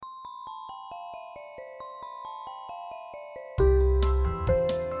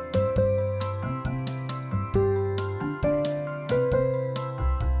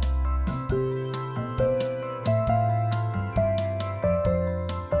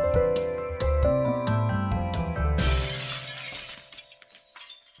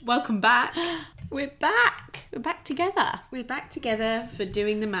Welcome back. We're back. We're back together. We're back together for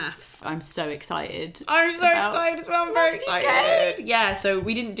doing the MAFS. I'm so excited. I'm so excited as well. I'm very MAFS excited. UK. Yeah, so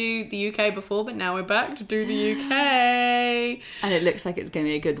we didn't do the UK before, but now we're back to do the UK. And it looks like it's going to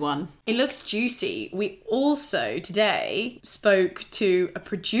be a good one. It looks juicy. We also today spoke to a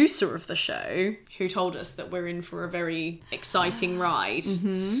producer of the show who told us that we're in for a very exciting ride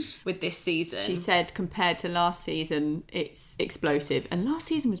with this season. She said compared to last season, it's explosive. And last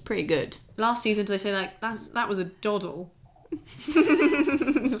season was pretty good. Last season, do they say like that was a doddle?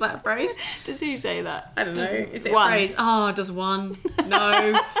 Is that a phrase? Does he say that? I don't know. Is it One. a phrase? Oh, does one?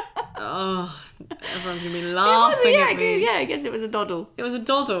 No. Oh, everyone's going to be laughing at me. Yeah, I guess it was a doddle. It was a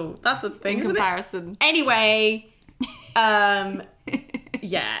doddle. That's a thing, In isn't comparison. it? Anyway,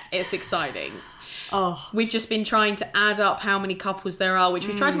 yeah, it's exciting. Oh, We've just been trying to add up how many couples there are, which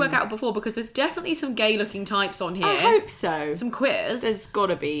we've tried to work out before because there's definitely some gay-looking types on here. I hope so. Some queers. There's got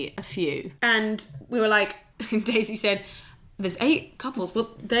to be a few. And we were like, Daisy said, there's 8 couples. Well,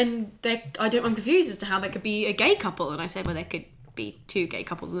 then I'm confused as to how there could be a gay couple. And I said, well, there could be 2 gay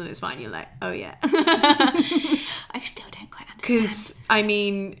couples and then it's fine. You're like, oh yeah. I still don't quite understand. Because, I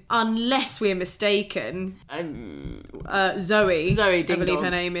mean, unless we're mistaken, Zoe, I Ding believe Dong. her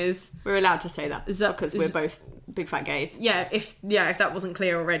name is. We're allowed to say that because we're both big fat gays. Yeah, if that wasn't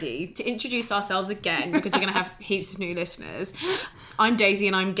clear already. To introduce ourselves again, because we're going to have heaps of new listeners. I'm Daisy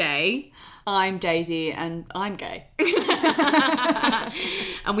and I'm gay. I'm Daisy and I'm gay.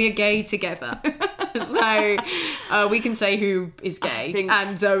 And we are gay together. So we can say who is gay.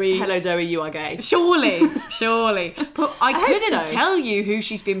 And Zoe. Hello Zoe, you are gay. Surely. But I couldn't hope so. tell you who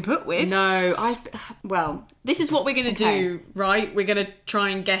she's been put with. No, well, This is what we're going to Okay. do, right? We're going to try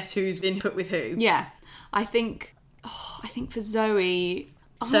and guess who's been put with who. yeah. I think for Zoe,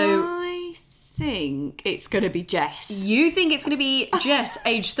 So- I think it's going to be Jess. You think it's going to be Jess,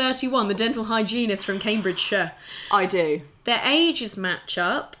 age 31, the dental hygienist from Cambridgeshire. I do. Their ages match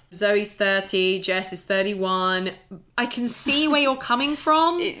up. Zoe's 30, Jess is 31. I can see where you're coming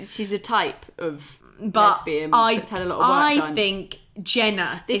from, She's a type of but lesbian I that's had a lot of work done. think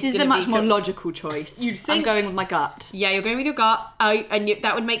Jenna This is the gonna much be more put- logical choice. You'd think- I'm going with my gut. Yeah, you're going with your gut.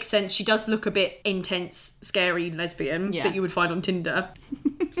 That would make sense. She does look a bit intense, scary lesbian Yeah. that you would find on Tinder.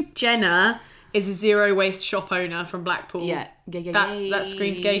 Jenna is a zero-waste shop owner from Blackpool. Yeah. Gay. That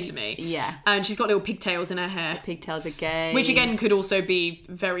screams gay to me. Yeah. And she's got little pigtails in her hair. Pigtails are gay. Which again could also be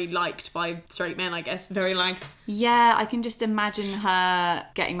very liked by straight men, I guess. Very liked. Yeah, I can just imagine her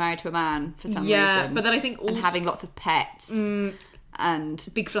getting married to a man for some reason. But then I think also... And having lots of pets. And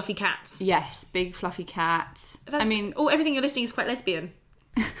big fluffy cats. yes, big fluffy cats. Everything you're listing is quite lesbian.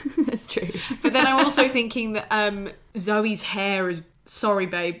 That's true. But then I'm also thinking that Zoe's hair is... Sorry,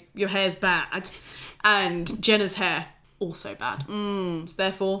 babe, your hair's bad. And Jenna's hair, also bad. So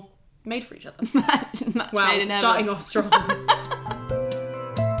therefore, made for each other. Match Wow, made in starting heaven. off strong.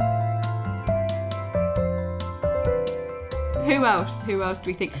 Who else? Who else do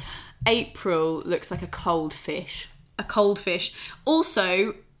we think? April looks like a cold fish. A cold fish.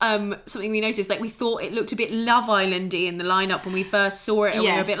 Also, something we noticed, like we thought it looked a bit Love Island-y in the lineup when we first saw it, and we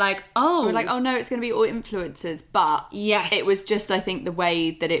were a Yes. bit like, oh. We were like, oh no, it's going to be all influencers. But Yes. it was just, I think, the way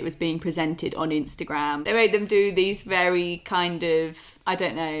that it was being presented on Instagram. They made them do these very kind of, I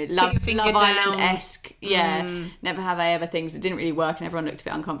don't know, Love, your finger Love down. Island-esque, never have I ever things that didn't really work and everyone looked a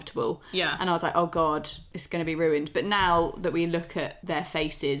bit uncomfortable. Yeah. And I was like, oh God, it's going to be ruined. But now that we look at their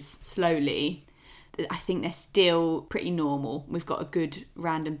faces slowly, I think they're still pretty normal. We've got a good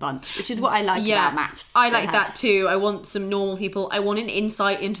random bunch, which is what I like about MAFS. I like that too. I want some normal people. I want an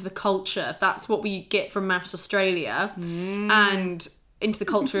insight into the culture. That's what we get from MAFS Australia and into the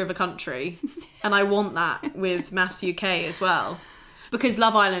culture of a country. And I want that with MAFS UK as well. Because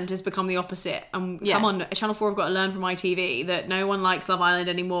Love Island has become the opposite. Come on, Channel 4 have got to learn from ITV that no one likes Love Island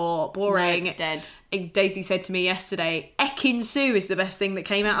anymore. Boring. No, it's dead. Daisy said to me yesterday, Ekin Su is the best thing that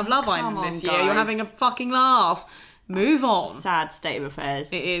came out of Love Island on, this year. guys. You're having a fucking laugh. Move on. Sad state of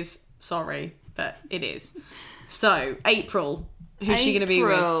affairs. It is. Sorry, but it is. So, April. Who's she going to be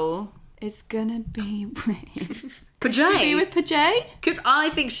with? April is going to be with... Pajay. Could she be with Pajay?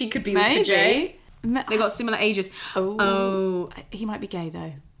 I think she could be Maybe. with Pajay. They got similar ages. Oh. He might be gay,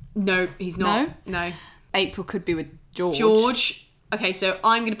 though. No, he's not. No. April could be with George. George. Okay, so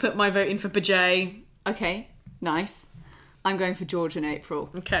I'm going to put my vote in for Pajay. Okay, nice. I'm going for George and April.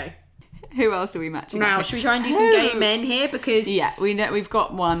 Okay. Who else are we matching Now, up with? should we try and do some gay men here? Because... Yeah, we've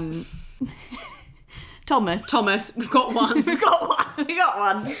got one. Thomas. We've got one. We got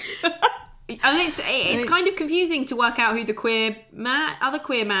one. I mean, it's kind of confusing to work out who the other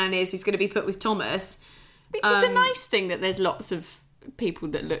queer man is who's going to be put with Thomas. Which is a nice thing that there's lots of people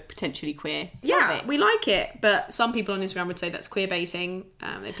that look potentially queer. Yeah, Love it. we like it. But some people on Instagram would say that's queer baiting.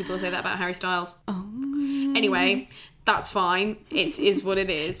 People say that about Harry Styles. Oh. Anyway, that's fine. It is what it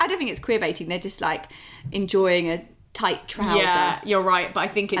is. I don't think it's queer baiting. They're just like enjoying a tight trouser. Yeah, you're right. But I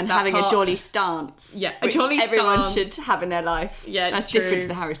think it's and that having part... a jolly stance. Yeah, a which jolly everyone stance. should have in their life. Yeah, it's that's true. different to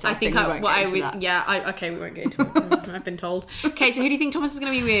the Harry Styles I think thing. We won't get into that. Yeah, okay, we won't get into it. I've been told. Okay, so who do you think Thomas is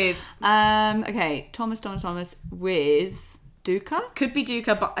going to be with? Okay, Thomas with Duca. Could be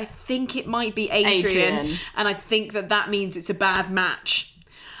Duca, but I think it might be Adrian. And I think that means it's a bad match.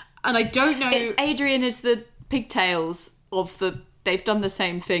 And I don't know... Adrian is the pigtails of the... They've done the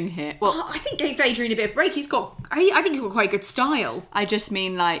same thing here. Well, I think gave Adrian a bit of break. I think he's got quite good style. I just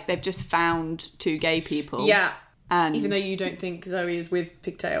mean like they've just found two gay people. Yeah. And even though you don't think Zoe is with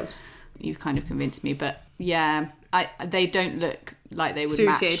pigtails. You've kind of convinced me, but yeah, they don't look like they would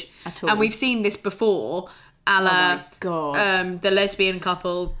suited match at all. And we've seen this before, a la God. the lesbian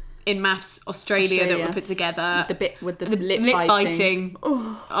couple in MAFS Australia that were put together. The bit with the lip biting.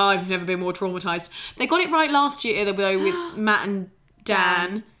 Oh, I've never been more traumatised. They got it right last year though with Matt and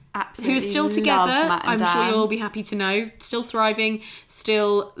Dan. Absolutely who are still together. I'm Dan. sure you'll all be happy to know. Still thriving,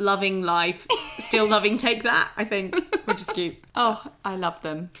 still loving life, still loving Take That, I think, which is cute. Oh, I love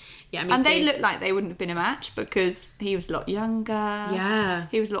them. Yeah, me and too. they look like they wouldn't have been a match because he was a lot younger. Yeah.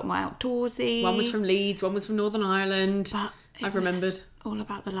 He was a lot more outdoorsy. One was from Leeds, one was from Northern Ireland. But I've remembered. All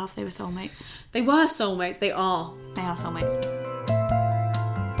about the love. They were soulmates. They were soulmates. They are. They are soulmates.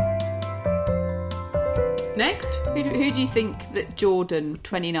 Next, who do you think that Jordan,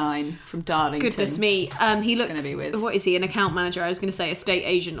 29, from Darlington? Goodness me, he looks. Gonna be with? What is he? An account manager? I was going to say estate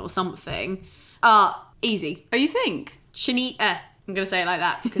agent or something. Easy. Oh, you think? Shanita. I'm going to say it like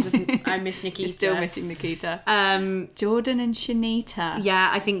that because I miss Nikita. You're still missing Nikita. Jordan and Shanita. Yeah,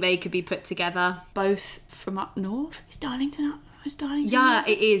 I think they could be put together. Both from up north. Is Darlington up? Yeah, north?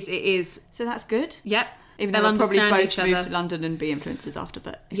 it is. So that's good. Yep. Even though they'll probably both move to London and be influencers after,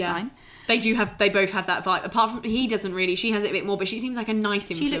 but it's fine. They both have that vibe. Apart from he doesn't really. She has it a bit more, but she seems like a nice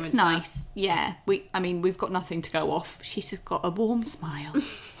influencer. She looks nice. Yeah. We've got nothing to go off. She's just got a warm smile.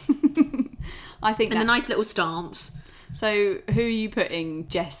 I think. And a nice little stance. So who are you putting,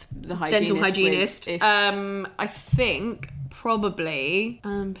 Jess, the hygienist? Dental hygienist. I think probably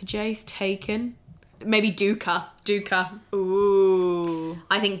Pajay's taken. Maybe Duca. Ooh.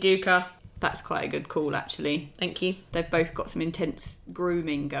 I think Duca. That's quite a good call, actually. Thank you. They've both got some intense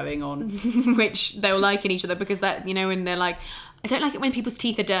grooming going on. Which they'll like in each other because that, when they're like, I don't like it when people's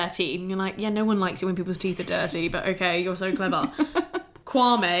teeth are dirty. And you're like, yeah, no one likes it when people's teeth are dirty, but okay, you're so clever.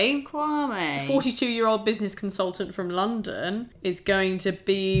 Kwame, 42-year-old business consultant from London, is going to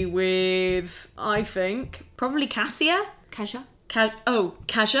be with, I think, probably Cassia? Kasia?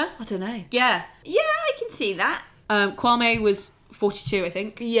 Kasia? I don't know. Yeah. Yeah, I can see that. Kwame was 42, I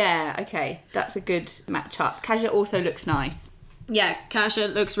think. Yeah, okay. That's a good match-up. Kasia also looks nice. Yeah, Kasia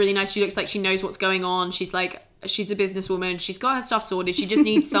looks really nice. She looks like she knows what's going on. She's a businesswoman. She's got her stuff sorted. She just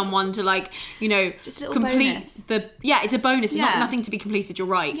needs someone to just a little complete bonus. it's a bonus. It's not nothing to be completed. You're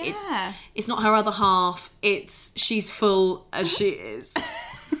right. Yeah. It's not her other half. She's full as she is.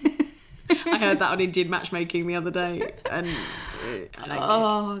 I heard that on Indian matchmaking the other day, and I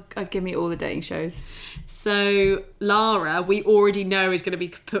liked it. Give me all the dating shows. So Lara, we already know is going to be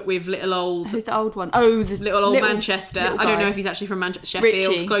put with little old. Who's the old one? Oh, the little old Manchester. I don't know if he's actually from Sheffield.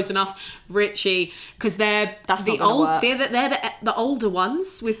 Richie. Close enough. Richie, because they're the older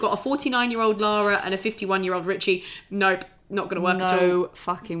ones. We've got a 49-year-old Lara and a 51-year-old Richie. Nope, not going to work at all. No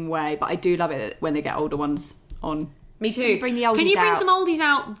fucking way. But I do love it when they get older ones on. Me too. Can you bring the oldies out? Can you bring some oldies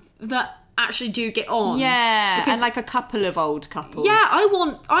out that actually do get on? Yeah, because, and like a couple of old couples. Yeah, I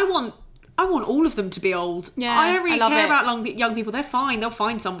want all of them to be old. Yeah, I don't really care about young people. They're fine. They'll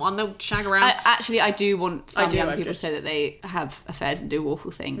find someone. They'll shag around. I do want some young people to say that they have affairs and do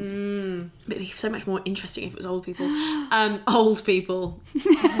awful things. But it'd be so much more interesting if it was old people. Old people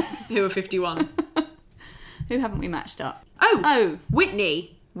who are 51. Who haven't we matched up? Oh,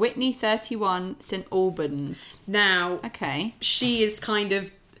 Whitney. Whitney, 31, St Albans. Now, okay, she is kind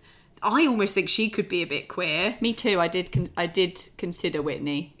of. I almost think she could be a bit queer. Me too. I did consider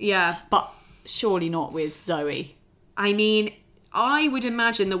Whitney. Yeah, but surely not with Zoe. I mean, I would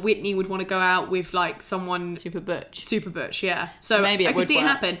imagine that Whitney would want to go out with like someone super butch. Yeah. So maybe I could see it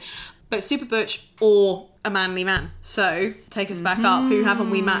happen. But super butch or a manly man. So take us back up. Who haven't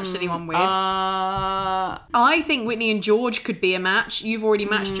we matched anyone with? I think Whitney and George could be a match. You've already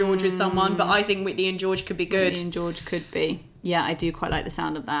matched George with someone, but I think Whitney and George could be good. Whitney and George could be. Yeah, I do quite like the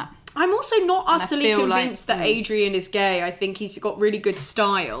sound of that. I'm also not utterly feel convinced like- that Adrian is gay. I think he's got really good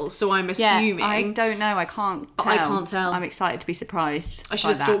style, so I'm assuming. Yeah, I don't know. I can't tell. I can't tell. I'm excited to be surprised. I should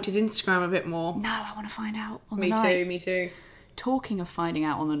have stalked his Instagram a bit more. No, I want to find out on Me the night. too, me too. Talking of finding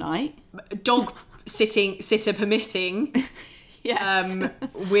out on the night. Dog sitter permitting, Yes.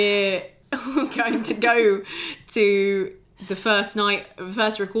 we're going to go to the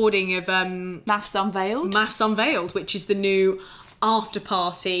first recording of MAFS Unveiled. MAFS Unveiled, which is the new after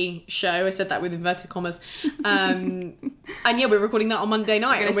party show. I said that with inverted commas. And yeah, we're recording that on Monday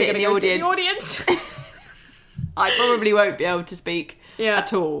night. We're going to go sit in the audience. I probably won't be able to speak Yeah.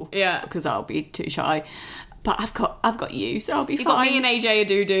 at all. Yeah. Because I'll be too shy. But I've got you, so I'll be You've fine. got me and AJ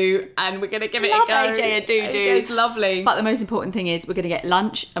Adudu, and we're going to give it Love a go. AJ Adudu. AJ's lovely. But the most important thing is we're going to get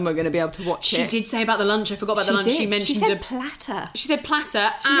lunch and we're going to be able to watch She it. did say about the lunch. I forgot about the lunch. did. She mentioned She said platter. She said platter,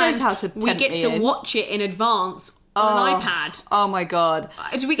 knows and how to we tempt get me to in. watch it in advance on an iPad. Oh my god.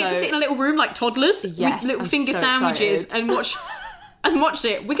 Do we get to So- sit in a little room like toddlers Yes, with little I'm finger so sandwiches excited. and watch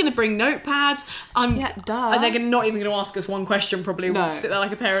it? We're going to bring notepads. Yeah, duh. And they're not even going to ask us one question. Probably No. we'll sit there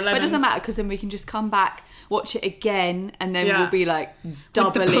like a pair of But it lemons. doesn't matter because then we can just come back, watch it again, and then Yeah. we'll be like With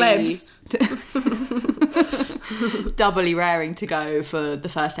doubly the plebs. doubly raring to go for the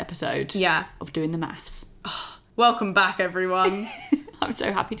first episode. Yeah. Of doing the maths. Welcome back, everyone. I'm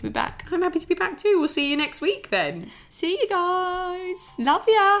so happy to be back. I'm happy to be back too. We'll see you next week then. See you guys. Love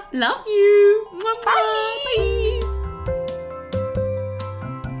ya. Love you. Bye. Bye.